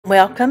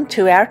Welcome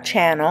to our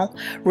channel,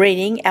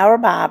 Reading Our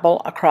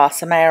Bible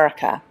Across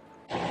America.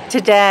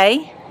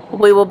 Today,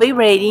 we will be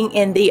reading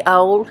in the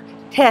Old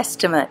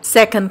Testament,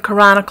 2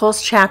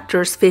 Chronicles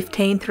chapters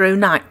 15 through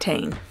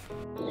 19.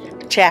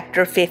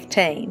 Chapter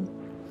 15.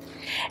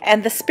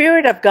 And the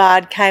Spirit of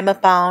God came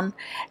upon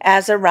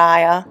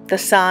Azariah, the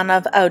son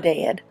of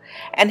Oded,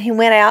 and he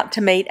went out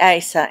to meet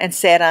Asa, and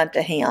said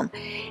unto him,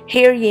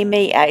 Hear ye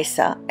me,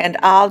 Asa, and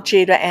all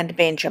Judah and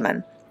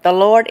Benjamin. The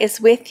Lord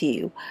is with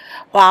you,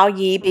 while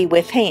ye be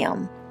with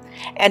him.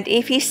 And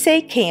if ye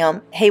seek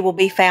him, he will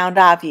be found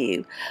of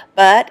you.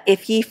 But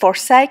if ye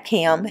forsake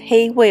him,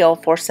 he will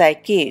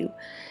forsake you.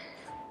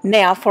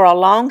 Now for a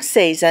long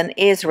season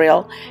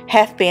Israel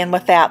hath been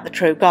without the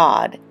true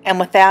God, and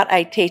without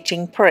a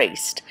teaching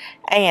priest,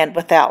 and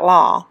without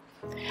law.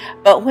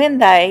 But when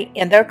they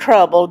in their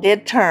trouble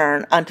did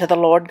turn unto the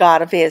Lord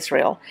God of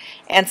Israel,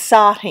 and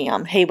sought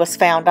him, he was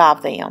found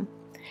of them.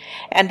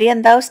 And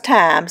in those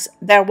times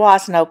there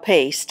was no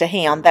peace to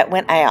him that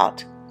went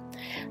out,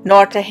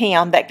 nor to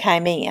him that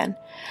came in,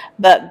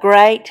 but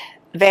great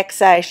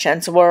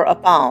vexations were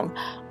upon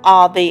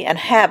all the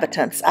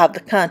inhabitants of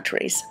the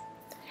countries.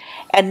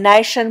 And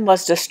nation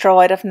was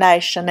destroyed of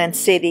nation, and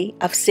city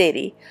of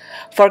city,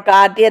 for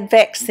God did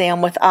vex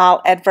them with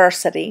all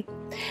adversity.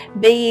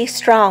 Be ye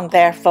strong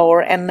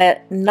therefore, and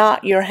let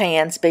not your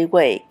hands be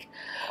weak,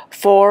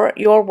 for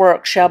your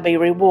work shall be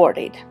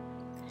rewarded.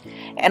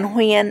 And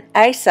when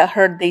Asa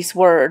heard these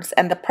words,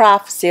 and the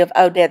prophecy of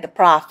Oded the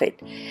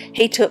prophet,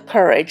 he took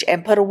courage,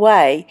 and put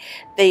away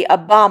the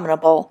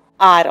abominable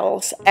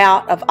idols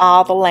out of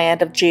all the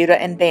land of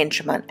Judah and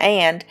Benjamin,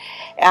 and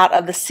out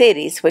of the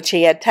cities which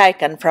he had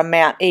taken from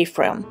Mount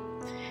Ephraim,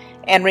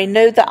 and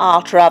renewed the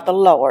altar of the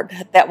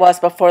Lord that was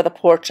before the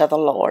porch of the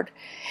Lord.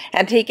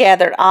 And he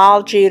gathered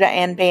all Judah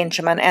and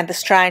Benjamin, and the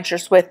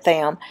strangers with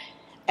them,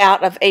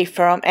 out of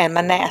Ephraim and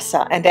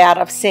Manasseh, and out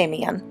of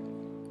Simeon.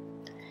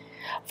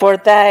 For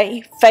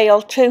they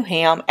fell to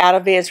him out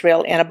of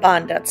Israel in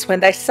abundance, when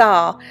they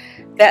saw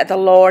that the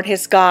Lord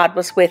his God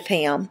was with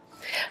him.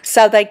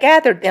 So they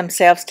gathered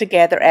themselves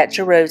together at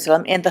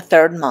Jerusalem in the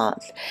 3rd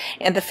month,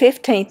 in the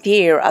 15th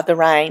year of the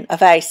reign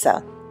of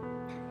Asa.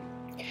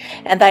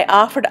 And they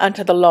offered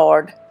unto the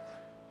Lord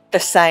the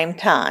same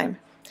time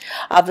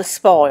of the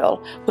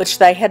spoil which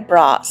they had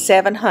brought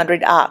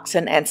 700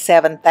 oxen and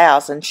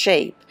 7,000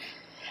 sheep.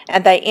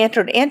 And they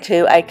entered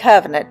into a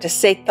covenant to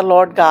seek the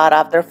Lord God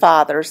of their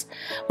fathers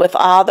with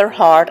all their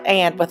heart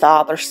and with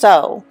all their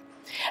soul,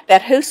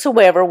 that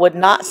whosoever would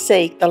not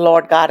seek the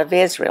Lord God of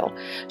Israel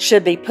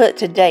should be put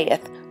to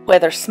death,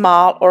 whether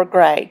small or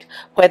great,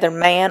 whether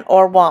man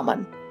or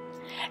woman.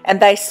 And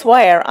they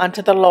sware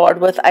unto the Lord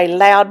with a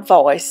loud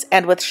voice,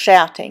 and with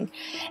shouting,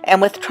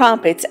 and with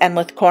trumpets, and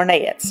with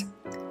cornets.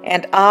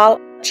 And all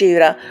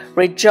Judah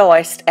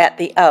rejoiced at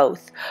the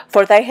oath,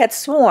 for they had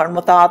sworn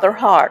with all their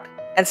heart,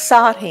 and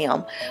sought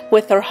him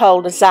with their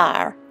whole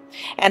desire.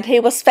 And he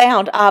was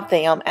found of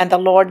them, and the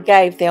Lord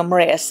gave them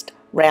rest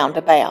round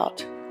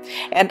about.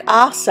 And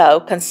also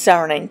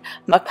concerning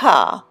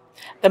Maacah,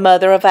 the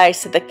mother of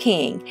Asa the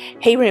king,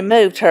 he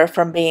removed her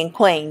from being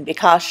queen,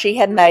 because she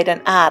had made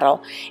an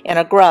idol in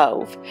a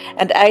grove.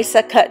 And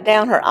Asa cut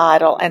down her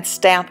idol, and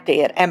stamped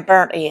it, and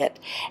burnt it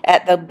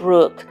at the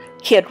brook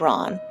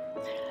Kidron.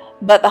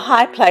 But the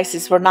high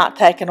places were not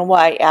taken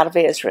away out of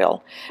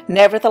Israel.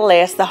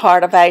 Nevertheless, the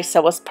heart of Asa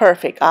was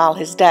perfect all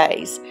his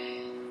days.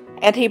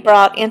 And he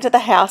brought into the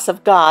house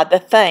of God the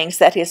things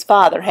that his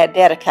father had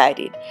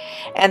dedicated,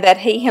 and that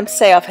he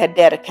himself had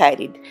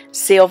dedicated,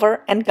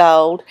 silver and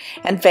gold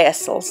and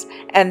vessels.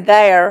 And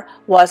there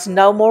was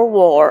no more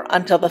war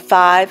until the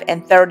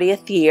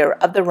 35th year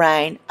of the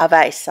reign of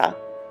Asa.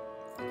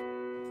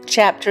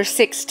 Chapter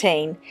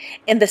 16.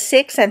 In the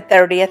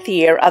 36th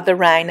year of the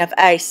reign of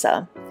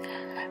Asa,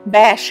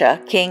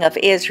 Baasha, king of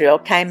Israel,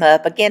 came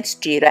up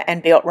against Judah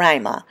and built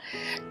Ramah,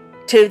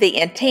 to the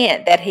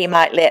intent that he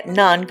might let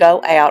none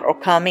go out or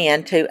come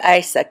in to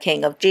Asa,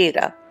 king of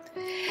Judah.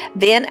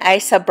 Then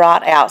Asa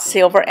brought out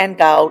silver and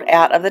gold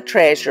out of the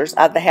treasures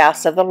of the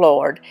house of the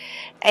Lord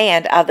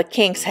and of the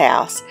king's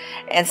house,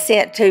 and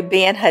sent to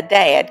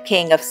Ben-Hadad,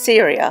 king of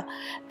Syria,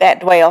 that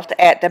dwelt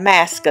at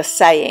Damascus,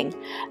 saying,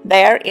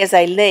 There is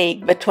a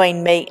league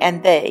between me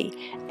and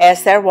thee,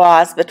 as there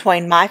was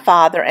between my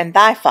father and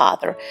thy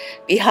father.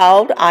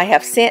 Behold, I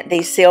have sent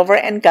thee silver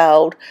and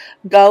gold.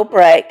 Go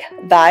break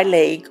thy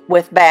league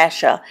with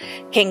Baasha,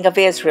 king of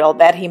Israel,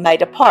 that he may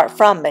depart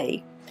from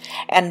me.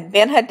 And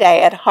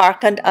Ben-Hadad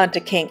hearkened unto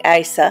King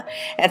Asa,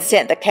 and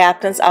sent the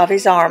captains of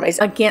his armies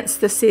against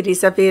the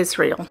cities of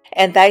Israel.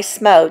 And they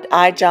smote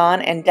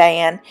Ijon and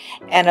Dan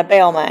and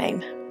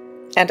Abelmaim,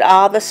 and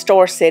all the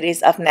store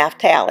cities of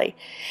Naphtali.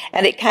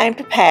 And it came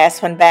to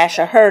pass, when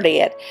Baasha heard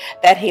it,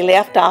 that he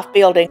left off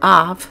building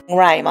of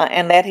Ramah,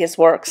 and let his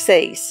work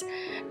cease.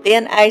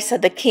 Then Asa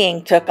the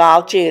king took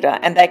all Judah,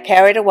 and they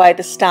carried away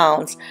the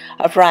stones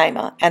of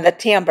Ramah, and the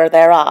timber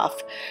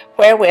thereof,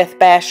 wherewith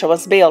Baasha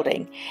was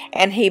building,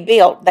 and he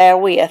built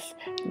therewith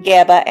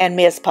Geba and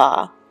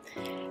Mizpah.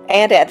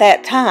 And at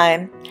that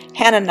time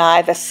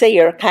Hanani the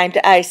seer came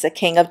to Asa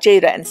king of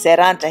Judah, and said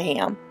unto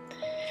him,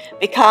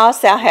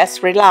 Because thou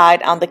hast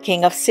relied on the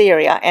king of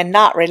Syria, and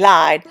not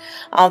relied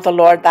on the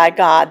Lord thy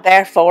God,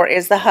 therefore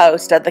is the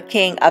host of the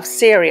king of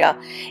Syria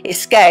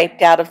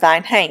escaped out of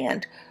thine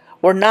hand.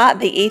 Were not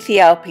the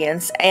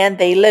Ethiopians and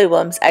the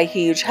Lubims a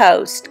huge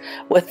host,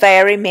 with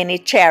very many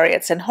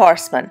chariots and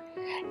horsemen?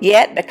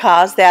 Yet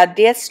because thou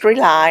didst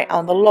rely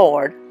on the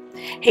Lord,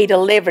 he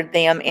delivered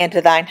them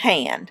into thine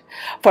hand.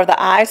 For the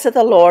eyes of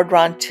the Lord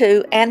run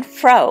to and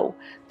fro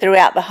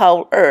throughout the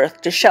whole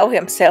earth, to show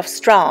himself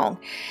strong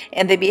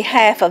in the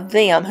behalf of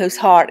them whose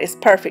heart is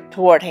perfect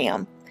toward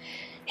him.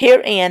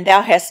 Herein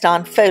thou hast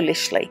done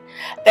foolishly.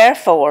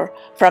 Therefore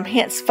from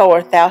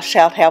henceforth thou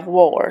shalt have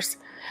wars.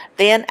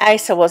 Then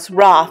Asa was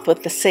wroth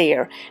with the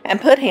seer, and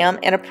put him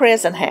in a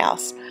prison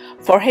house,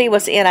 for he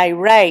was in a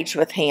rage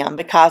with him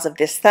because of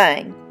this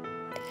thing.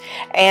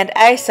 And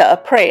Asa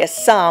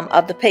oppressed some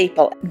of the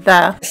people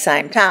at the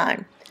same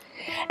time.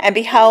 And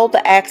behold,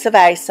 the acts of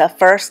Asa,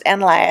 first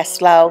and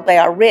last, lo, they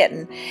are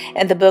written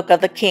in the book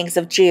of the kings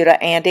of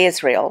Judah and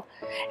Israel.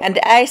 And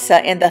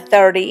Asa in the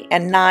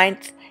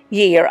 39th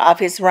year of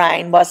his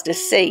reign was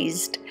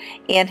diseased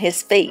in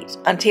his feet,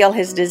 until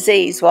his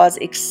disease was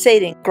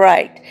exceeding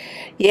great.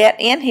 Yet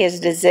in his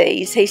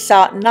disease he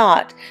sought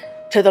not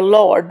to the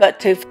Lord, but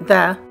to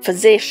the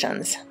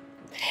physicians.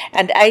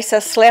 And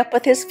Asa slept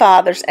with his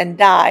fathers, and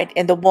died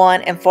in the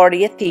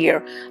 41st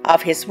year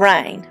of his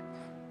reign.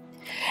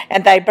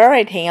 And they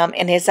buried him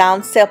in his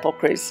own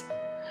sepulchres,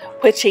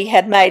 which he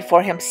had made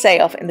for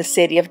himself in the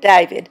city of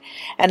David,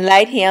 and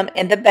laid him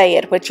in the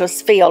bed which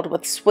was filled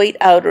with sweet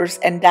odors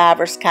and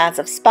divers kinds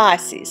of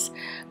spices,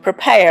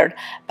 prepared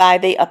by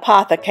the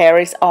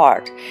apothecary's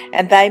art,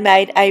 and they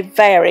made a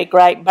very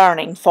great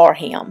burning for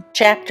him.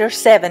 Chapter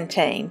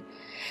 17.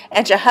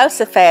 And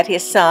Jehoshaphat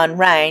his son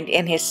reigned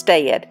in his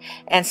stead,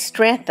 and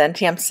strengthened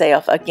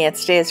himself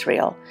against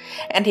Israel.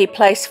 And he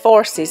placed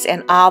forces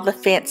in all the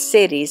fenced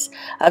cities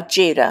of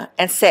Judah,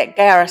 and set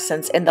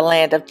garrisons in the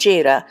land of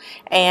Judah,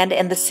 and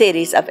in the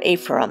cities of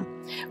Ephraim,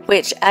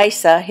 which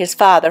Asa his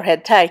father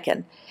had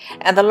taken.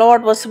 And the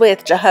Lord was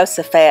with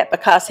Jehoshaphat,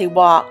 because he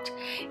walked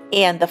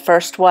in the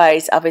first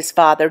ways of his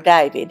father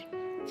David,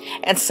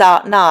 and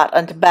sought not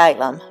unto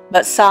Baalim,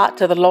 but sought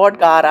to the Lord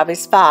God of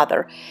his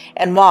father,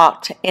 and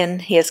walked in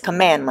his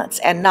commandments,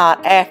 and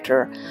not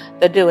after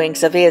the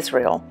doings of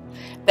Israel.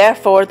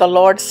 Therefore the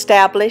Lord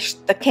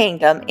established the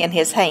kingdom in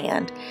his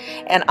hand,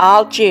 and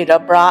all Judah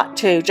brought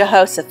to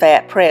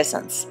Jehoshaphat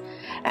presents,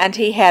 and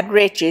he had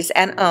riches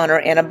and honor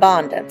in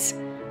abundance.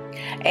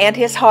 And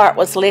his heart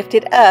was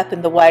lifted up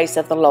in the ways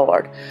of the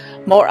Lord.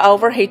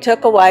 Moreover, he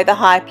took away the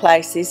high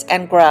places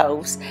and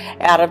groves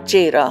out of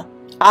Judah.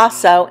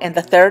 Also in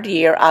the 3rd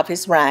year of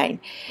his reign,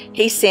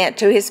 he sent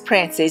to his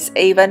princes,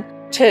 even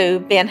to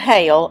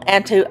Ben-Hail,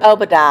 and to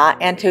Obadiah,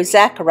 and to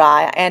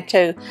Zechariah, and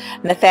to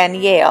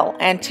Nathaniel,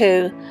 and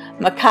to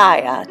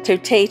Micaiah, to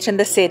teach in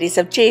the cities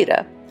of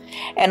Judah.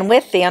 And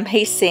with them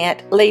he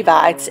sent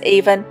Levites,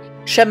 even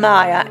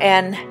Shemaiah,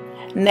 and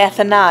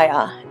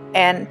Nethaniah,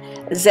 and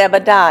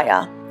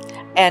Zebadiah,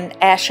 and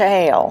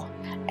Ashael,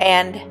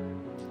 and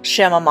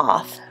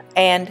Shemamoth,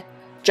 and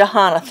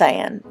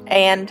Jehonathan,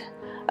 and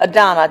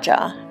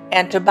Adonijah,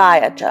 and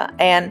Tobiah,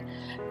 and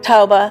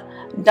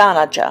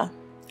Tobadonijah,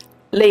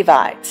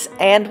 Levites,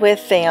 and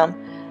with them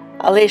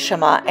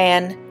Elishama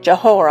and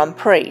Jehoram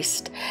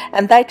priest.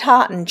 And they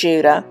taught in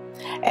Judah,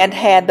 and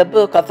had the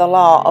book of the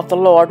law of the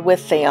Lord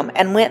with them,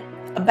 and went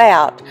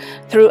about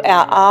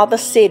throughout all the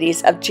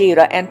cities of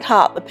Judah, and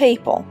taught the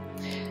people.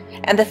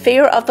 And the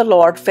fear of the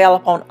Lord fell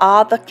upon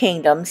all the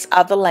kingdoms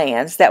of the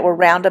lands that were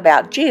round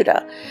about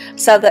Judah,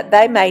 so that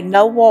they made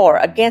no war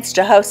against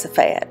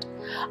Jehoshaphat.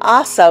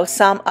 Also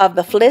some of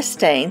the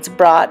Philistines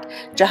brought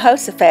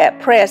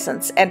Jehoshaphat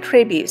presents and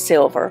tribute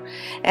silver,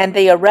 and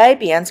the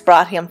Arabians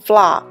brought him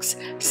flocks,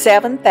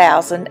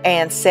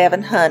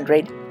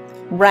 7,700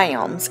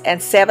 rams,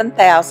 and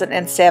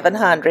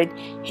 7,700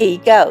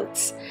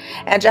 he-goats.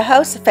 And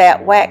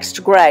Jehoshaphat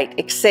waxed great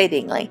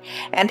exceedingly,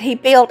 and he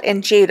built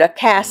in Judah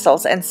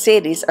castles and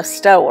cities of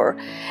store,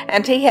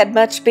 and he had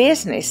much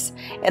business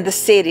in the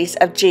cities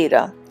of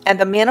Judah. And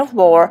the men of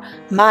war,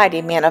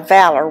 mighty men of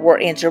valor, were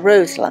in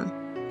Jerusalem.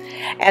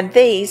 And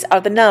these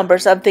are the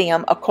numbers of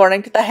them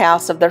according to the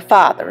house of their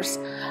fathers.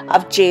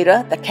 Of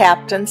Judah, the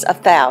captains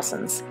of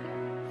thousands,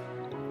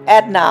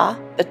 Adnah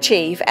the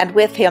chief, and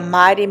with him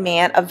mighty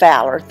men of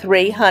valor,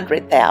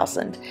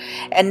 300,000.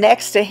 And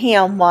next to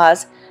him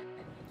was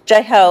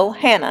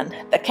Jehohanan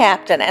the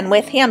captain, and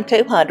with him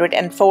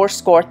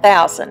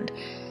 280,000.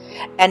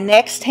 And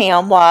next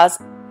him was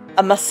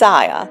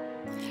Amasiah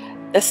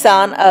the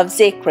son of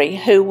Zichri,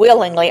 who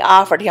willingly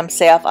offered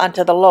himself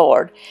unto the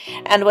Lord,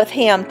 and with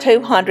him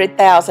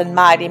 200,000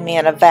 mighty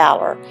men of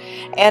valor.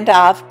 And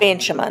of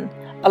Benjamin,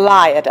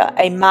 Eliada,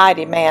 a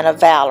mighty man of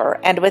valor,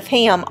 and with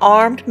him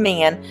armed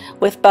men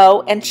with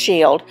bow and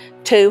shield,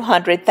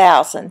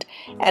 200,000.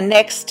 And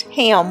next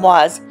him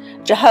was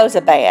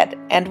Jehozabad,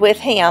 and with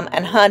him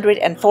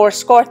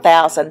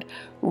 180,000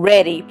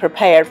 ready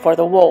prepared for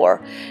the war.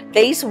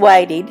 These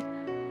waited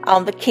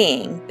on the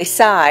king,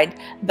 beside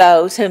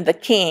those whom the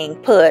king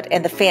put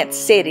in the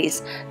fenced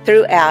cities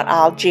throughout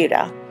all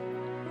Judah.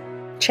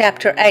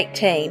 Chapter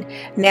 18.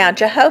 Now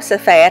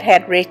Jehoshaphat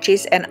had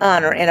riches and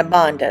honor in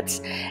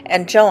abundance,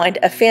 and joined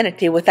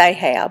affinity with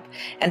Ahab.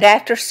 And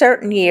after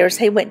certain years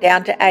he went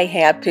down to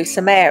Ahab to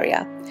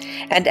Samaria.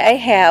 And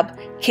Ahab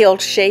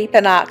killed sheep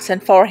and oxen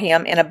for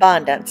him in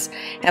abundance,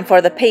 and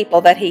for the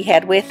people that he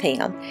had with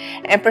him,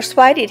 and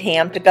persuaded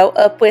him to go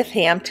up with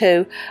him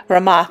to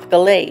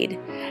Ramoth-Gilead.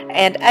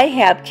 And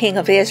Ahab king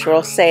of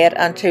Israel said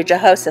unto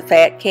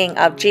Jehoshaphat king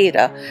of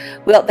Judah,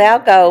 Wilt thou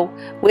go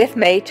with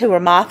me to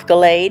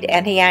Ramoth-Gilead?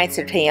 And he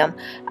answered him,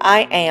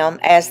 I am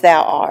as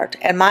thou art,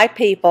 and my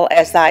people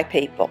as thy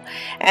people,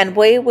 and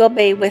we will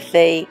be with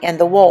thee in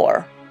the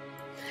war.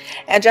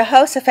 And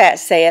Jehoshaphat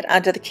said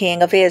unto the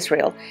king of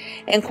Israel,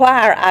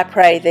 Inquire, I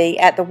pray thee,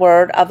 at the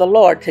word of the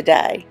Lord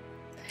today.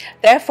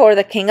 Therefore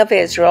the king of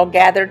Israel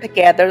gathered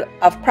together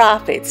of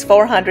prophets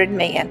 400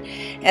 men,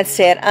 and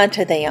said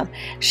unto them,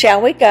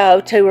 Shall we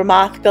go to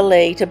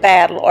Ramoth-Gilead to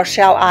battle, or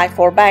shall I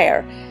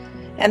forbear?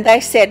 And they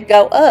said,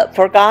 Go up,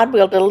 for God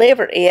will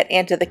deliver it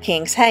into the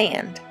king's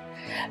hand.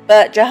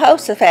 But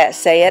Jehoshaphat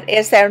said,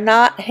 Is there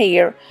not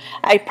here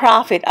a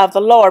prophet of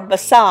the Lord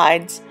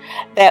besides,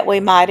 that we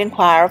might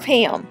inquire of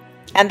him?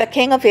 And the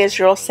king of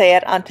Israel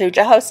said unto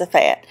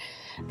Jehoshaphat,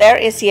 There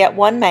is yet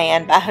one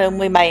man by whom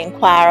we may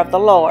inquire of the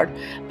Lord,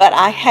 but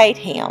I hate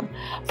him,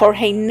 for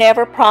he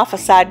never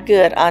prophesied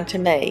good unto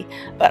me,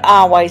 but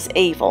always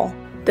evil.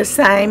 The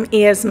same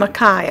is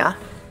Micaiah,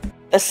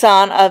 the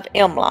son of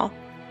Imlah.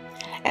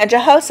 And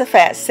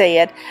Jehoshaphat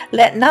said,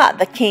 Let not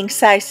the king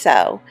say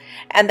so.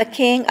 And the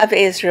king of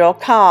Israel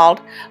called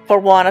for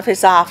one of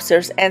his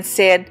officers, and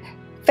said,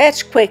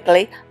 Fetch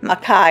quickly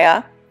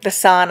Micaiah, the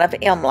son of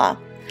Imlah.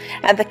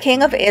 And the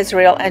king of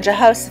Israel and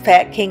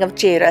Jehoshaphat king of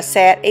Judah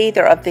sat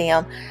either of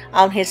them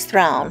on his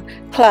throne,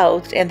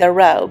 clothed in their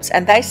robes,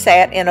 and they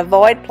sat in a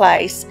void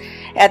place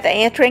at the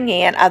entering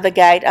in of the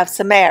gate of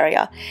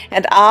Samaria,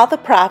 and all the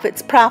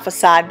prophets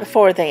prophesied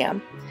before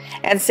them.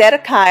 And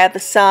Zedekiah the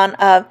son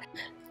of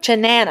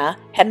Chenaanah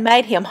had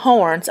made him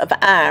horns of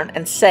iron,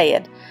 and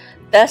said,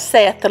 Thus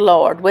saith the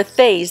Lord, With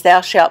these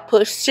thou shalt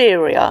push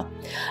Syria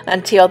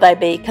until they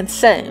be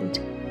consumed.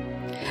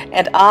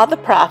 And all the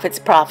prophets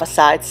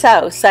prophesied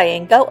so,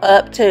 saying, Go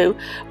up to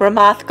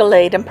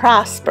Ramoth-Gilead and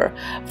prosper,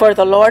 for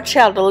the Lord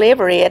shall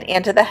deliver it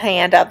into the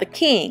hand of the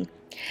king.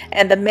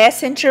 And the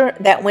messenger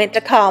that went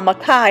to call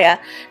Micaiah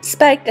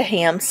spake to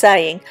him,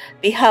 saying,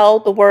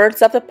 Behold, the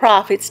words of the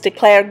prophets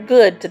declare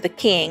good to the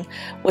king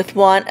with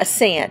one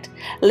assent.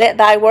 Let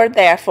thy word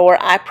therefore,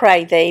 I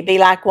pray thee, be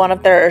like one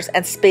of theirs,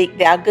 and speak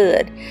thou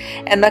good.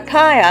 And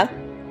Micaiah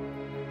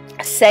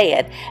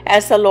said,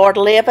 As the Lord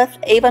liveth,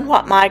 even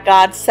what my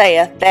God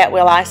saith, that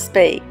will I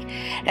speak.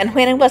 And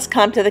when it was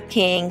come to the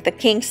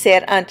king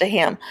said unto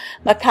him,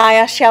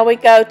 Micaiah, shall we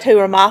go to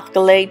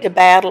Ramoth-Gilead to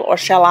battle, or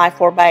shall I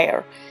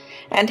forbear?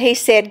 And he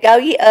said, Go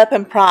ye up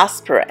and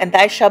prosper, and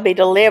they shall be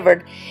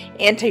delivered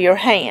into your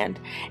hand.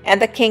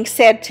 And the king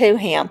said to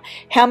him,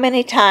 How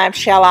many times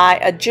shall I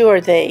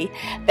adjure thee,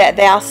 that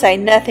thou say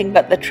nothing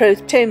but the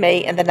truth to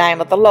me in the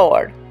name of the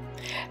Lord?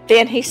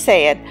 Then he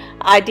said,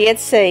 I did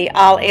see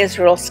all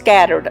Israel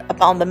scattered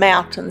upon the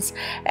mountains,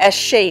 as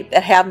sheep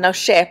that have no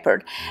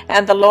shepherd.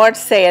 And the Lord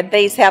said,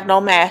 These have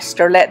no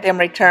master, let them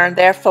return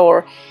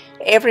therefore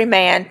every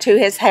man to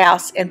his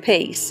house in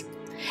peace.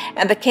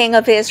 And the king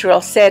of Israel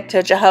said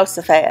to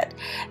Jehoshaphat,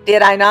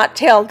 Did I not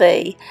tell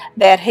thee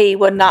that he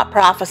would not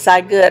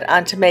prophesy good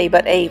unto me,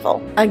 but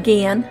evil?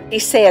 Again he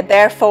said,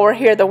 Therefore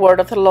hear the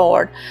word of the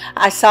Lord.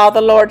 I saw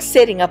the Lord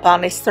sitting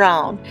upon his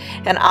throne,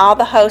 and all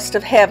the host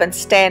of heaven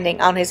standing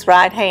on his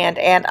right hand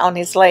and on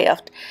his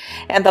left.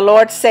 And the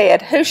Lord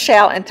said, Who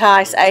shall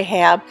entice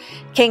Ahab,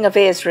 king of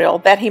Israel,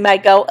 that he may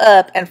go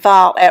up and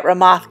fall at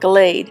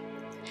Ramoth-Gilead?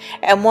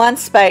 And one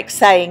spake,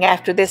 saying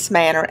after this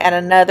manner, and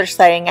another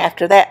saying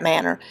after that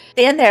manner.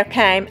 Then there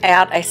came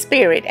out a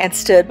spirit, and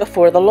stood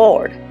before the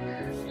Lord,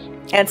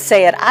 and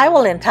said, I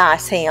will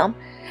entice him.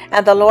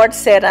 And the Lord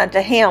said unto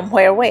him,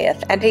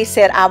 Wherewith? And he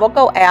said, I will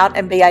go out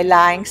and be a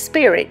lying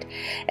spirit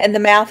in the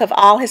mouth of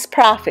all his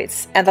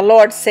prophets. And the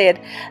Lord said,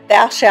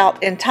 Thou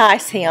shalt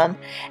entice him,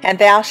 and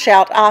thou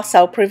shalt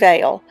also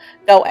prevail.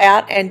 Go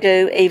out and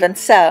do even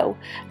so.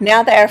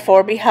 Now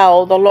therefore,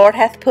 behold, the Lord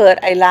hath put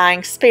a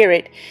lying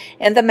spirit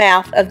in the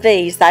mouth of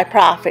these thy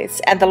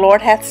prophets, and the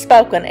Lord hath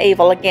spoken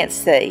evil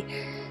against thee.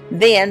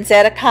 Then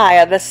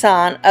Zedekiah the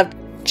son of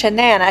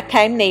Chenaanah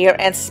came near,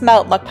 and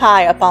smote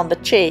Micaiah upon the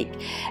cheek,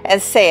 and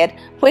said,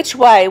 Which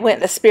way went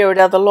the Spirit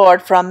of the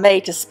Lord from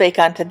me to speak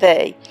unto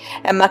thee?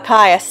 And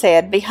Micaiah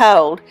said,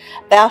 Behold,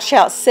 thou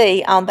shalt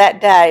see on that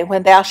day,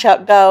 when thou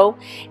shalt go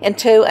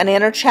into an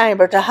inner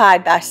chamber to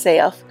hide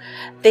thyself.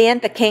 Then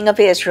the king of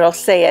Israel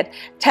said,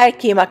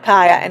 Take ye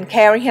Micaiah, and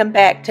carry him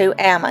back to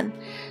Ammon,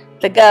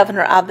 the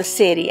governor of the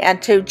city,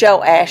 and to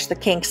Joash the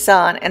king's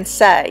son, and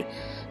say,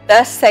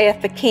 Thus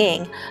saith the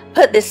king,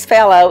 Put this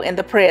fellow in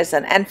the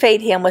prison, and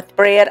feed him with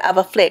bread of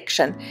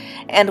affliction,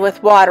 and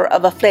with water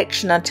of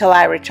affliction, until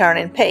I return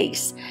in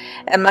peace.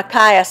 And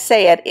Micaiah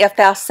said, If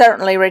thou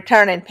certainly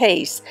return in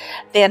peace,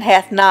 then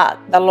hath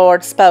not the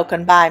Lord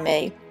spoken by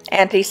me.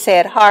 And he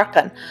said,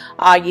 Hearken,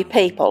 all ye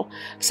people.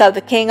 So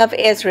the king of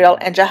Israel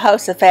and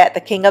Jehoshaphat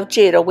the king of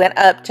Judah went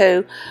up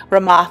to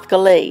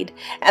Ramoth-Gilead.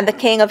 And the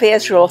king of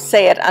Israel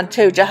said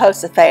unto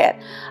Jehoshaphat,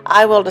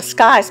 I will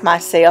disguise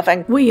myself,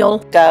 and will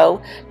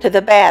go to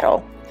the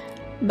battle.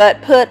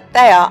 But put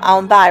thou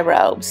on thy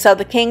robe. So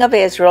the king of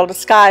Israel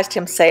disguised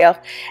himself,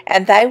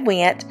 and they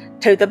went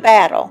to the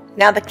battle.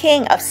 Now the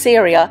king of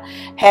Syria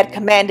had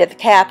commanded the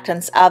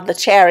captains of the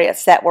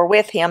chariots that were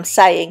with him,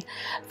 saying,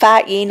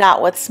 Fight ye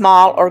not with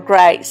small or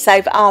great,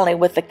 save only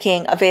with the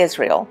king of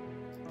Israel.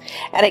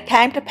 And it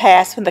came to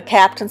pass, when the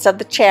captains of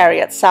the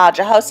chariots saw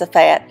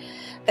Jehoshaphat,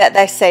 that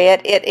they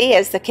said, It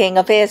is the king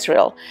of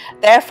Israel.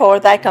 Therefore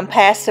they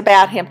compassed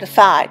about him to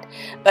fight.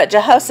 But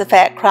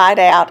Jehoshaphat cried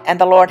out, and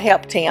the Lord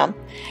helped him,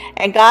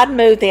 and God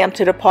moved them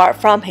to depart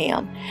from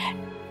him.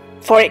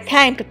 For it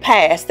came to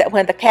pass that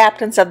when the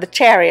captains of the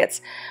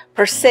chariots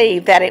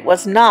perceived that it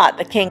was not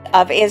the king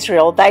of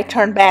Israel, they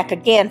turned back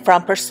again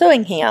from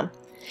pursuing him.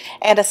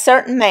 And a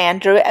certain man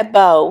drew a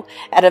bow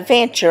at a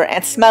venture,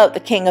 and smote the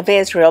king of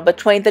Israel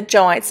between the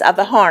joints of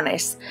the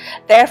harness.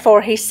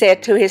 Therefore he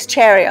said to his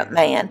chariot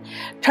man,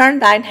 Turn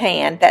thine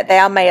hand, that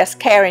thou mayest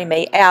carry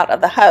me out of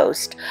the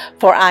host,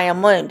 for I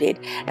am wounded.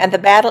 And the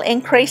battle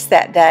increased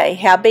that day.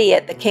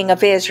 Howbeit the king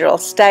of Israel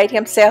stayed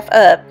himself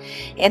up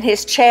in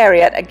his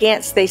chariot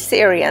against the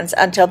Syrians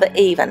until the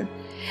even.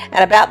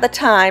 And about the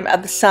time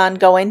of the sun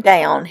going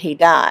down, he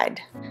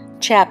died.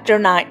 Chapter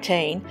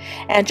 19.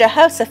 And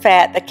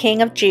Jehoshaphat the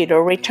king of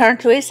Judah returned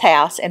to his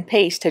house in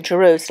peace to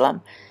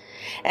Jerusalem.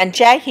 And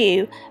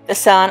Jehu the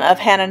son of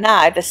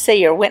Hanani the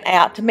seer went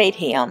out to meet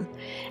him,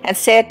 and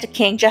said to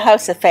King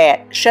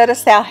Jehoshaphat,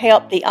 Shouldest thou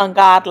help the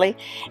ungodly,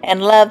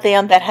 and love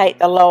them that hate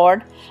the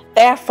Lord?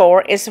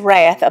 Therefore is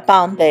wrath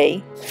upon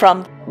thee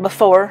from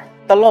before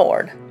the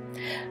Lord.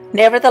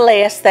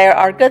 Nevertheless, there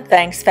are good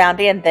things found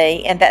in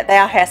thee, in that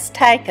thou hast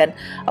taken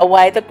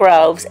away the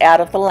groves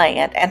out of the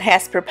land, and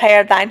hast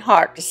prepared thine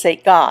heart to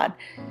seek God.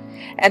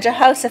 And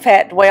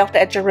Jehoshaphat dwelt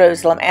at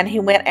Jerusalem, and he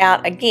went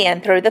out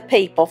again through the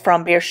people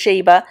from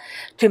Beersheba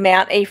to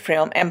Mount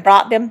Ephraim, and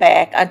brought them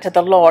back unto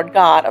the Lord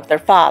God of their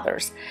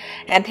fathers.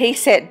 And he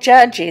set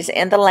judges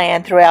in the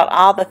land throughout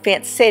all the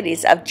fenced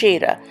cities of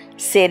Judah,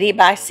 city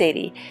by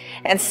city,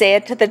 and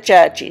said to the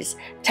judges,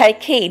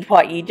 Take heed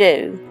what ye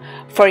do,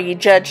 for ye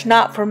judge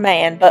not for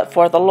man, but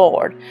for the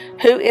Lord,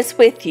 who is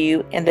with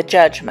you in the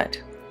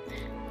judgment.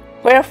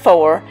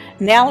 Wherefore,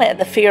 now let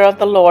the fear of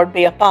the Lord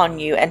be upon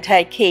you, and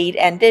take heed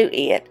and do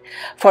it.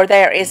 For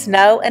there is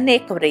no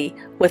iniquity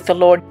with the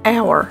Lord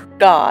our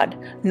God,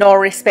 nor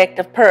respect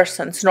of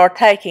persons, nor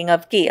taking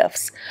of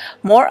gifts.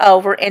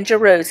 Moreover, in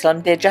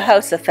Jerusalem did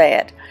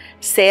Jehoshaphat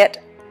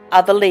set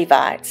of the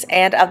Levites,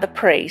 and of the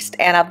priests,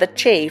 and of the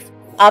chief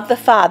of the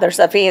fathers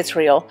of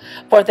Israel,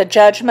 for the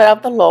judgment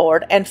of the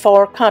Lord, and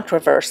for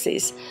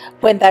controversies,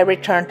 when they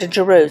returned to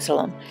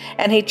Jerusalem.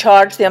 And he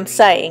charged them,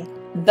 saying,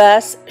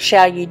 Thus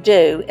shall you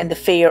do in the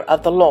fear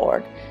of the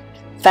Lord,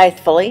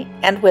 faithfully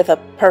and with a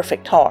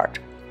perfect heart.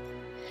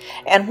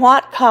 And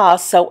what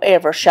cause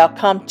soever shall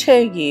come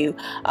to you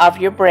of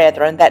your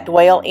brethren that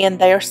dwell in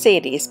their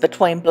cities,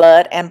 between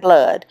blood and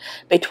blood,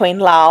 between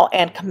law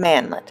and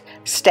commandment,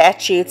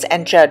 statutes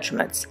and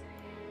judgments,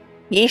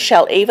 ye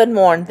shall even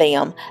warn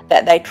them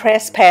that they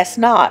trespass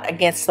not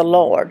against the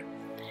Lord.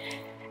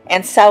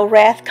 And so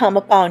wrath come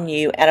upon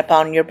you and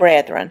upon your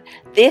brethren.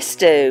 This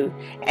do,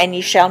 and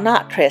ye shall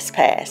not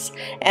trespass.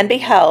 And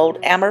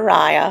behold,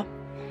 Amariah,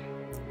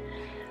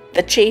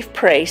 the chief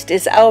priest,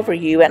 is over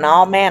you in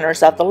all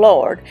manners of the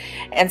Lord,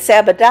 and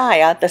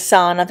Zebadiah the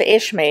son of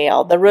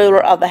Ishmael, the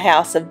ruler of the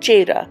house of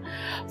Judah,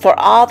 for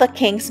all the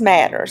king's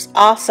matters.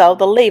 Also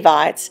the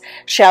Levites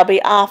shall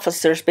be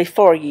officers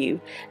before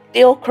you.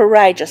 Deal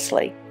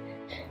courageously,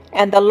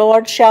 and the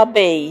Lord shall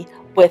be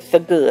with the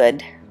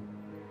good.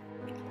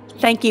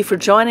 Thank you for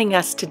joining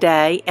us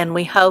today, and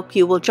we hope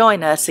you will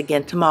join us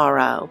again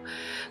tomorrow.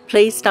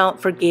 Please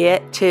don't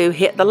forget to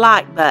hit the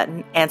like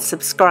button and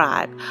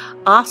subscribe.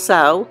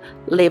 Also,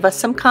 leave us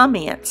some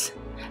comments.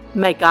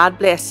 May God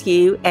bless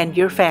you and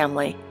your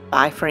family.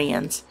 Bye,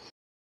 friends.